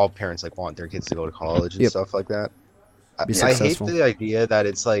really all parents want their kids to go to college and stuff like that. I hate the idea that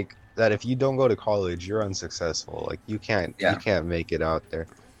it's that if you don't go to college, you're unsuccessful. You can't make it out there.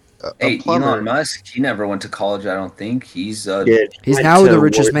 Hey, Elon Musk, he never went to college, I don't think. He's now the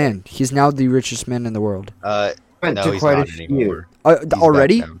richest man. He's now the richest man in the world. Went No, to he's quite a not few. anymore. He's back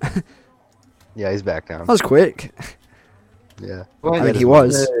Already? down. Yeah, he's back down. That was quick. Yeah. Went I mean, to he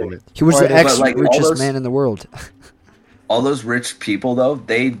was. the- He was Quite the a- But, like, all ex-richest those- man in the world. All those rich people though,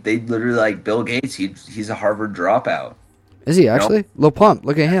 they literally like Bill Gates. He's a Harvard dropout. Is he actually? Lil Pump,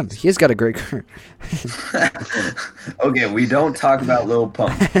 look at him. He's got a great career. Okay, we don't talk about Lil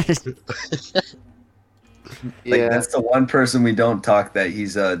Pump. Like, Yeah. that's the one person we don't talk that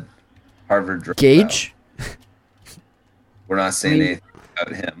he's a Harvard dropout. Gage? We're not saying I mean- anything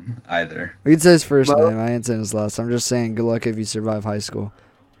about him either. We can say his first Well- name. I ain't saying his last. I'm just saying good luck if you survive high school.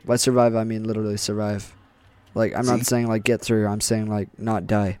 By survive, I mean literally survive. Like, I'm See? not saying, like, get through. I'm saying, like, not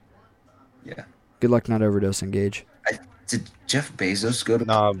die. Yeah. Good luck not overdosing, Gage. Did Jeff Bezos go to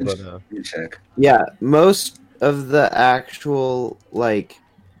Nah, college? but Let me check. Yeah, most of the actual like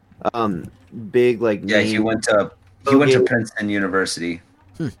big like Yeah, he name- went to Okay. Princeton University.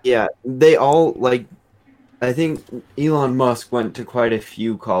 Yeah, they all like. I think Elon Musk went to quite a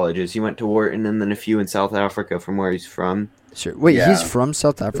few colleges. He went to Wharton and then a few in South Africa, from where he's from. Sure. Wait, Yeah. he's from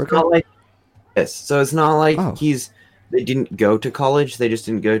South It's Africa? not like yes, so it's not like Oh. They didn't go to college. They just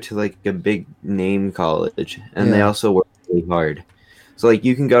didn't go to like a big name college, and they Yeah. also worked really hard. So like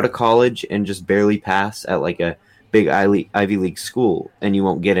you can go to college and just barely pass at like a big Ivy League school, and you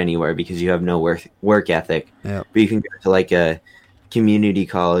won't get anywhere because you have no work ethic. Yeah. But you can go to like a community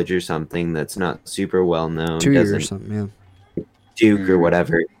college or something that's not super well known, 2 years or doesn't something, yeah. Duke or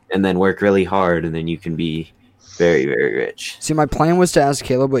whatever, and then work really hard, and then you can be very, very rich. See, my plan was to ask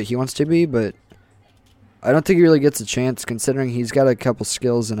Caleb what he wants to be, but I don't think he really gets a chance considering he's got a couple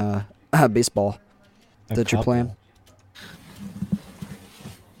skills in baseball that you're playing.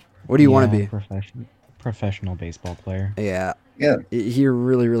 What do you want to be? Professional baseball player. Yeah. Yeah. You're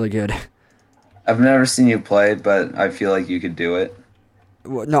really, really good. I've never seen you play, but I feel like you could do it.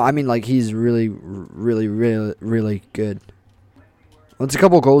 Well, no, I mean, like, he's really, really, really, really good. What's a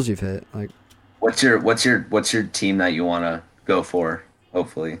couple goals you've hit? Like, What's your team that you want to go for?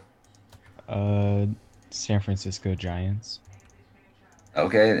 Hopefully. San Francisco Giants.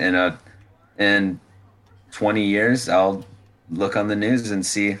 Okay, in 20 years, I'll look on the news and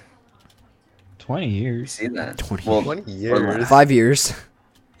see 20 years. that. 20. Well, 20 years. 5 years.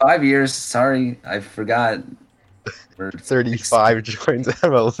 5 years. Sorry, I forgot. We're 35 joins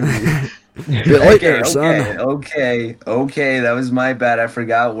MLB. Bit late Okay, there, son. okay. That was my bad. I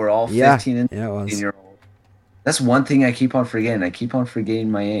forgot. We're all 15 Yeah, and yeah, it 16 was. year old. That's one thing I keep on forgetting. I keep on forgetting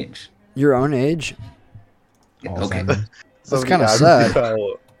my age. Your own age? Okay. Alzheimer's. That's kinda sad.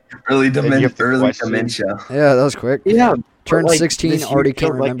 Early And you have to early question. dementia. Yeah, that was quick. Yeah, Turned but, like, 16, this already year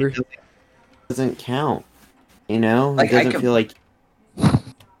can't feels like remember. it doesn't count. You know, Like, it I doesn't can- feel like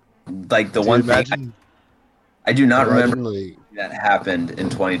Like the Dude, one thing imagine, I do not remember imagine, like, that happened in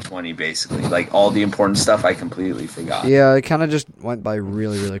 2020. Basically, like all the important stuff I completely forgot. Yeah, it kind of just went by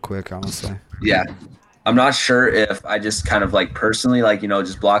really, really quick, honestly. Yeah. I'm not sure if I just kind of like personally like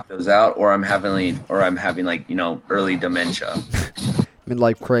just block those out, or I'm having like early dementia.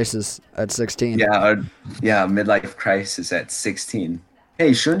 Midlife crisis at 16. Yeah, midlife crisis at 16.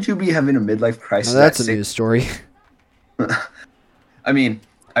 Hey, shouldn't you be having a midlife Now, crisis? that's a at news story. I mean,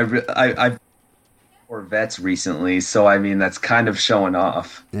 I've for vets recently, so I mean that's kind of showing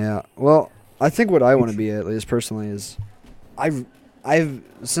off. Yeah. Well, I think what I want to be, at least personally, is I've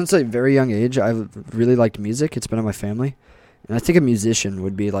since a very young age I've really liked music. It's been in my family, and I think a musician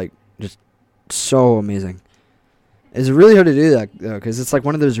would be like just so amazing. It's really hard to do that though, because it's like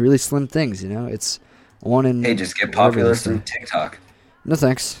one of those really slim things. It's one in. Hey, just get whatever popular they through say. TikTok. No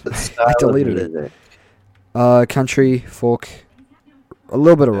thanks. the I style of deleted it. music. Country, folk, a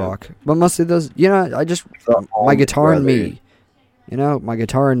little bit of rock, but mostly those. I just The my guitar and Allman me. My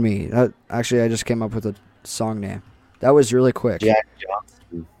guitar and me. Actually, I just came up with a song name. That was really quick. Jack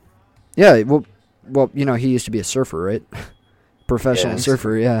Johnson. Yeah. Well, he used to be a surfer, right? Professional Yeah.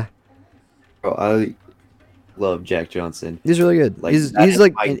 surfer. Yeah. Bro, I love Jack Johnson. He's really good. Like he's that is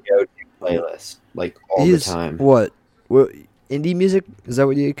like my go-to playlist, like all the he's time. what indie music? Is that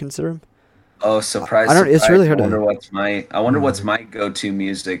what you consider him? Oh, surprise! I don't- it's surprise. really hard I to- wonder what's my go-to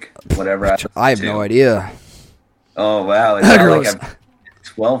music. Whatever I have no idea. Oh wow! It's not like Gross. I've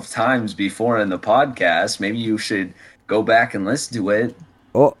 12 times before in the podcast. Maybe you should go back and listen to it.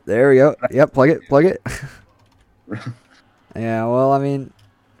 Oh, there we go. Yep, plug it. Yeah, well, I mean,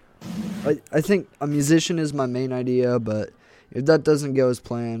 I think a musician is my main idea, but if that doesn't go as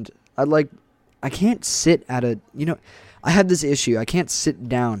planned, I can't sit at I have this issue. I can't sit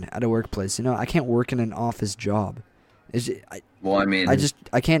down at a workplace. I can't work in an office job. Well, I mean,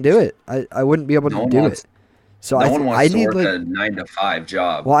 I can't do it. I wouldn't be able No to one do wants- it. So no one I wants to need work like a 9 to 5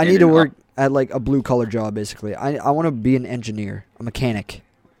 job. well, I in need to an work at like a blue collar job. Basically, I want to be an engineer, a mechanic,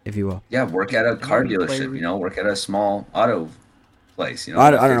 if you will. Yeah, work at a car dealership. You know, work at a small auto place. You know,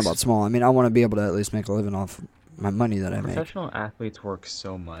 I don't know about small. I mean, I want to be able to at least make a living off my money that I make. Professional athletes work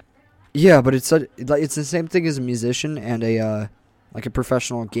so much. Yeah, but it's the same thing as a musician and a like a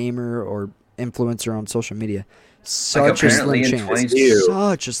professional gamer or influencer on social media. Such a slim chance.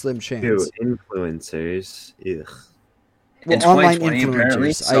 Such a slim chance. Influencers. Ugh. Well, online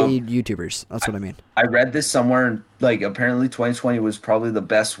influencers, i.e. YouTubers. That's what I mean. I read this somewhere, like, apparently 2020 was probably the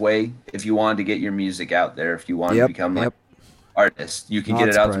best way if you wanted to get your music out there, if you wanted to become, like, artist. You could get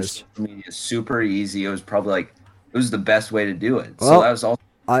it out through social media super easy. It was probably, like, it was the best way to do it. Well, so that was also...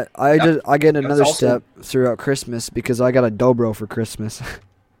 I get another step throughout Christmas because I got a dobro for Christmas.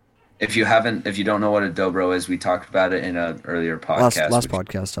 If you don't know what a dobro is, we talked about it in an earlier podcast. Last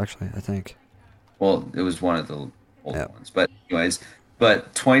podcast, actually, I think. Well, it was one of the old ones. But anyways,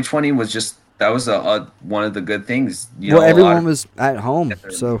 2020 was just, that was one of the good things. You know, everyone was at home,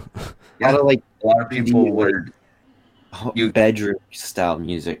 so... Yeah, a lot of people were... bedroom style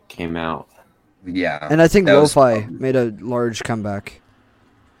music came out. Yeah. And I think lo-fi made a large comeback.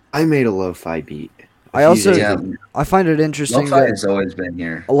 I made a lo-fi beat. I also I find it interesting lo-fi that has always been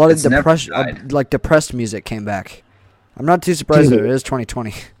here. A lot of depressed music came back. I'm not too surprised that it is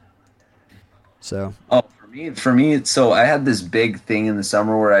 2020. So. Oh, for me, so I had this big thing in the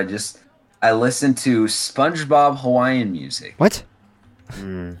summer where I listened to SpongeBob Hawaiian music. What?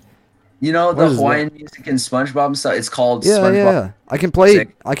 You know the Hawaiian music in SpongeBob and stuff. It's called SpongeBob. Yeah. I can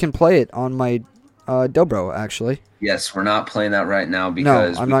play it on my dobro actually. Yes, we're not playing that right now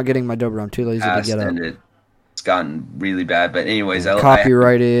because I'm not getting my dobro. I'm too lazy to get up. It's gotten really bad. But anyways,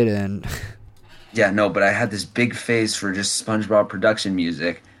 copyrighted and. Yeah, no, but I had this big phase for just SpongeBob production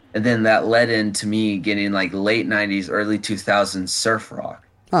music, and then that led into me getting like late '90s, early 2000s surf rock.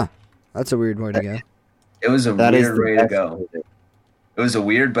 Huh, that's a weird way to go. It was a weird way to go. It was a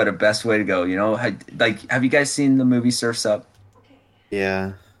weird but a best way to go. You know, have you guys seen the movie Surf's Up?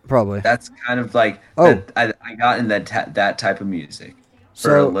 Yeah. Probably. That's kind of like I got in that type of music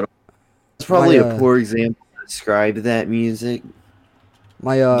for a little. It's probably a poor example to describe that music.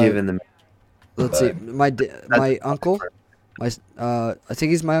 Given the, let's see, my uncle, I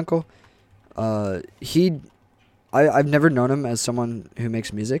think he's my uncle. I've never known him as someone who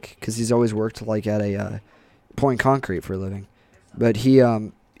makes music because he's always worked like at a pouring concrete for a living, but he's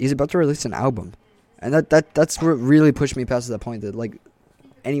about to release an album, and that's what really pushed me past that point that like.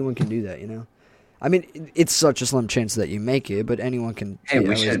 Anyone can do that, you know. I mean, it's such a slim chance that you make it, but anyone can. Hey,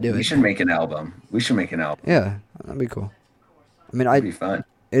 we should make an album. We should make an album. Yeah, that'd be cool. I mean, it'd be fun.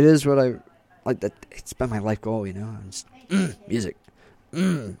 It is what I like. That it's been my life goal, you know. Just, music,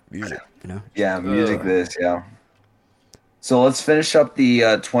 music, you know. Yeah, music. Yeah. So let's finish up the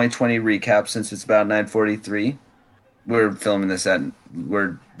 2020 recap since it's about 9:43. We're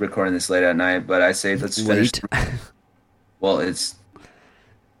recording this late at night, but I say let's finish. Well, it's.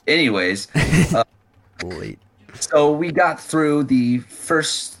 Anyways, late. So we got through the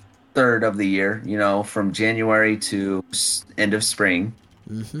first third of the year, you know, from January to end of spring.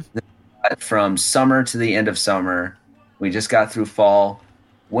 Mm-hmm. From summer to the end of summer, we just got through fall.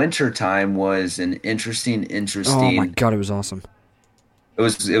 Winter time was an interesting. Oh my god, it was awesome. It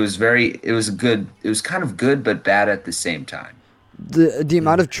was good. It was kind of good but bad at the same time. The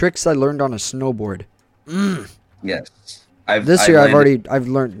amount of tricks I learned on a snowboard. Yes. I've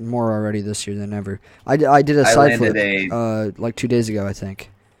learned more already this year than ever. I did a side flip like 2 days ago, I think.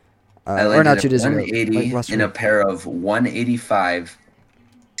 Or not 2 days ago. Like in a pair of 185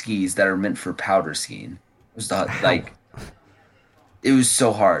 skis that are meant for powder skiing. It was it was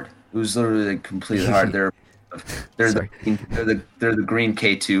so hard. It was literally completely hard. They're the green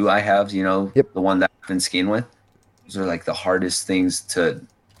K2 I have, you know, the one that I've been skiing with. Those are like the hardest things to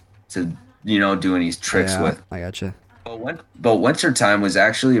you know do any tricks with. I gotcha. But winter time was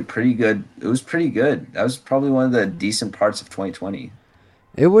actually pretty good. It was pretty good. That was probably one of the decent parts of 2020.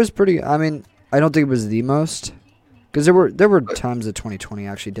 It was pretty. I mean, I don't think it was the most because there were times that 2020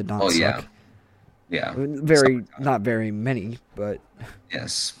 actually did not suck. Yeah. Not very many, but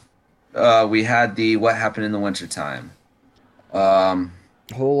yes. We had what happened in the winter time. A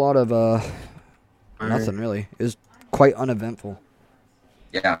whole lot of nothing really. It was quite uneventful.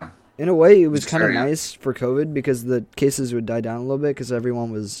 Yeah. In a way, it was kind of nice for COVID because the cases would die down a little bit because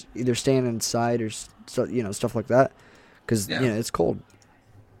everyone was either staying inside or stuff like that because it's cold.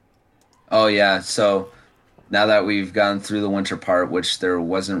 Oh yeah, so now that we've gone through the winter part, which there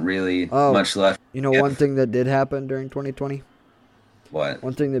wasn't really much left. You know, one thing that did happen during 2020. What?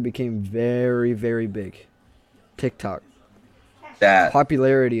 One thing that became very, very big. TikTok. that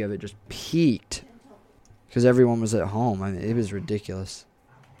popularity of it just peaked because everyone was at home. I mean, it was ridiculous.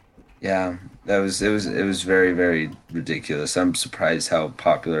 Yeah, it was very, very ridiculous. I'm surprised how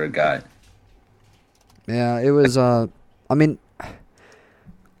popular it got. Yeah, it was. I mean,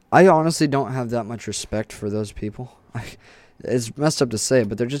 I honestly don't have that much respect for those people. It's messed up to say,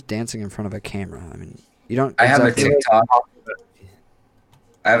 but they're just dancing in front of a camera. I mean, you don't. I have a TikTok.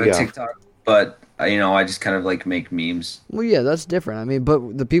 I have a Yeah. TikTok, but I just kind of like make memes. Well, yeah, that's different. I mean,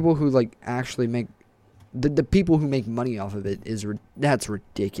 but the people who like actually make the people who make money off of it that's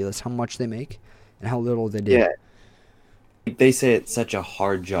ridiculous. How much they make and how little they do. Yeah. They say it's such a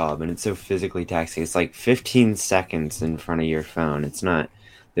hard job and it's so physically taxing. It's like 15 seconds in front of your phone. It's not.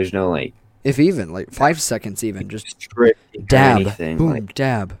 There's no like. If even like 5 seconds, even just scripting or dab, anything, boom, like-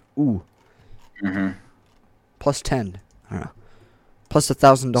 dab, ooh, Hmm. plus 10. I don't know. Plus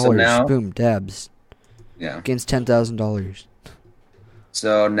 $1,000. now- Boom, dabs Yeah. against $10,000.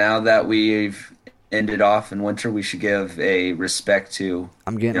 So now that we've ended off in winter, we should give a respect to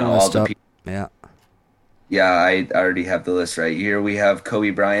I'm getting all messed the up. people. Yeah. Yeah, I already have the list right here. We have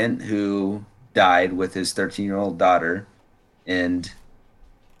Kobe Bryant, who died with his 13-year-old daughter, and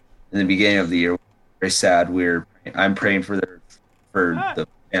in the beginning of the year, very sad. I'm praying for the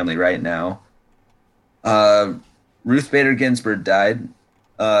family right now. Ruth Bader Ginsburg died.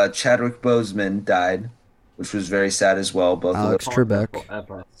 Chadwick Boseman died, which was very sad as well. Both Alex of them.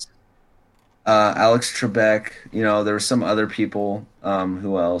 Trebek. Alex Trebek. There were some other people.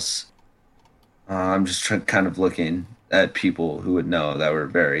 Who else? I'm just kind of looking at people who would know that were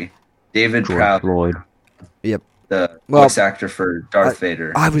very. David Proud, Floyd. Yep. the Well, voice actor for Darth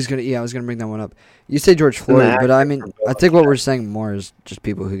Vader. I was gonna bring that one up. You say George Floyd, but I mean, I think what we're saying more is just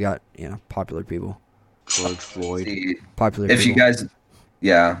people who got popular people. George Floyd. See, Popular. if you people. guys,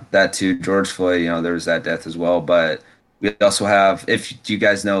 yeah, that too. George Floyd. There was that death as well. But we also have. Do you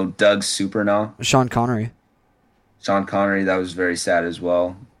guys know Doug Supernaw? Sean Connery. Sean Connery. That was very sad as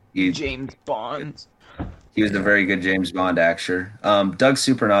well. James Bond. He was a very good James Bond actor. Doug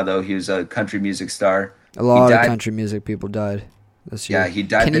Supernaw, though, he was a country music star. A lot of died- country music people died this year. Yeah, he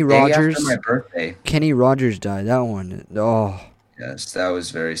died Kenny the day Rogers. after my birthday. Kenny Rogers died. That one. Oh, Yes, that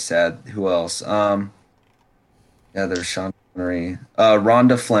was very sad. Who else? Yeah, there's Sean Connery.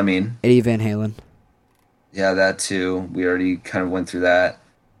 Rhonda Fleming. Eddie Van Halen. Yeah, that too. We already kind of went through that.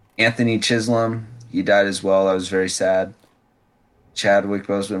 Anthony Chisholm, he died as well. That was very sad. Chadwick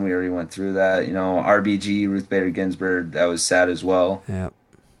Boseman, we already went through that. RBG, Ruth Bader Ginsburg, that was sad as well. Yeah.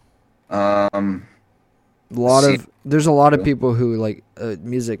 Um, There's a lot of people who like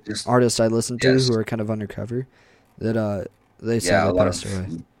music Just- artists I listen to yes. who are kind of undercover that they yeah, a sadly lot passed of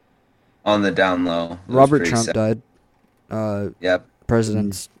away. on the down low. It was Robert pretty Trump sad. died. Yep.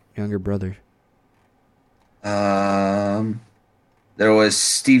 President's younger brother. There was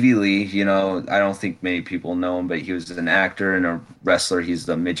Stevie Lee. I don't think many people know him, but he was an actor and a wrestler. He's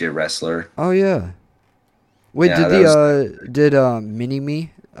the midget wrestler. Oh yeah. Wait, Yeah, did Mini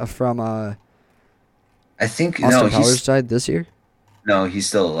Me from I think Austin no, Powers died this year? he's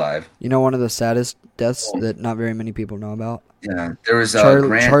still alive. One of the saddest deaths Oh. that not very many people know about. Yeah, there was Charlie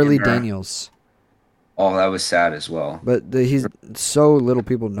Grant Daniels. Oh, that was sad as well. But he's so little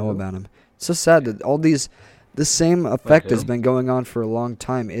people know about him. It's so sad that the same effect has been going on for a long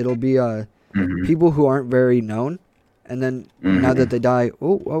time. It'll be Mhm. people who aren't very known, and then now Mhm. that they die,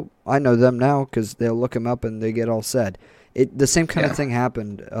 I know them now because they'll look them up and they get all sad. The same kind of Yeah. thing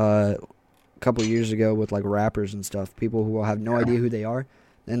happened a couple years ago with like rappers and stuff. People who will have no idea who they are,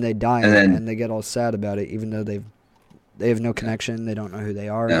 and they die And then- and they get all sad about it, even though they have no connection. They don't know who they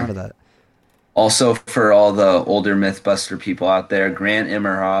are. Yeah. None of that. Also, for all the older MythBuster people out there, Grant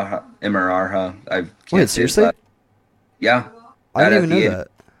Imahara, I can't Wait, say his seriously? last- Yeah, I Out didn't at even know the that.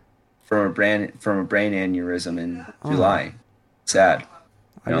 from a brain aneurysm in Oh. July. Sad.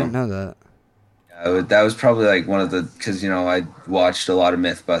 I didn't know that. That was probably like one of the because I watched a lot of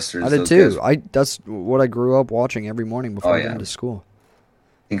MythBusters. I did Those too. guys- That's what I grew up watching every morning before Oh, I went yeah. to school.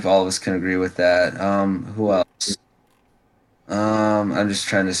 I think all of us can agree with that. Who else? I'm just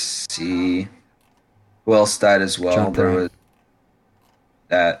trying to see who else died as well. John There Prine. was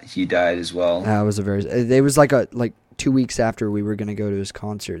that he died as well. That was it was like 2 weeks after we were gonna go to his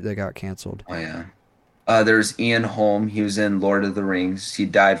concert that got canceled. Oh yeah. There's Ian Holm. He was in Lord of the Rings. He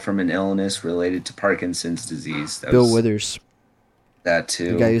died from an illness related to Parkinson's disease. Bill Withers, That the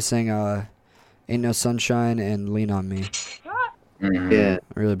too. guy who sang "Ain't No Sunshine" and "Lean on Me," Mhm. Yeah,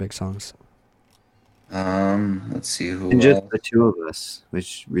 really big songs. Let's see who. and just else. the two of us,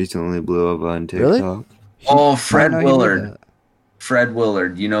 which recently blew up on Really? TikTok. Oh, I Fred didn't know you knew Willard. that. Fred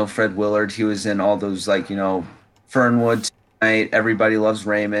Willard. Fred Willard. He was in all those Fernwood Everybody Loves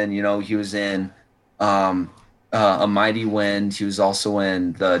Raymond. You know, he was in A Mighty Wind. He was also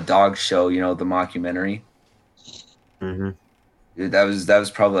in the Dog Show. You know, the mockumentary. Mm-hmm. Dude, that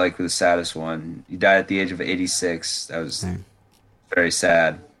was probably like the saddest one. He died at the age of 86. That was very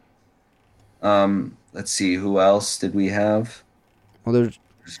sad. Let's see, who else did we have? Well, there's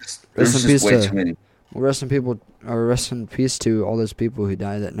just way too many. Well, rest in peace to all those people who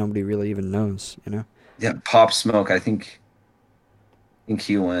died that nobody really even knows. You know. Yeah, Pop Smoke. I think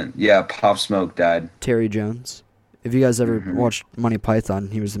he went. Yeah, Pop Smoke died. Terry Jones. If you guys ever watched Monty Python,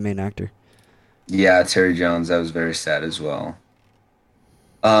 he was the main actor. Yeah, Terry Jones. That was very sad as well.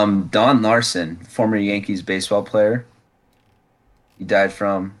 Don Larson, former Yankees baseball player. He died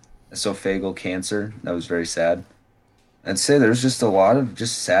from esophageal cancer. That was very sad. I'd say there's just a lot of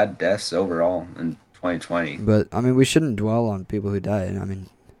just sad deaths overall in 2020. But I mean, we shouldn't dwell on people who died. I mean,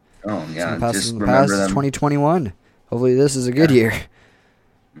 oh yeah, just remember them. 2021. Hopefully, this is a good year.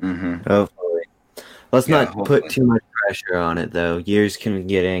 Mm-hmm. Hopefully, let's not put too much pressure on it though. Years can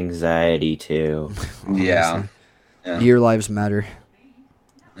get anxiety too. Yeah. Year lives matter.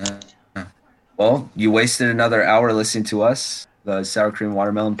 Well, you wasted another hour listening to us, the Sour Cream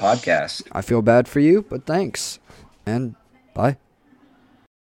Watermelon Podcast. I feel bad for you, but thanks. And bye.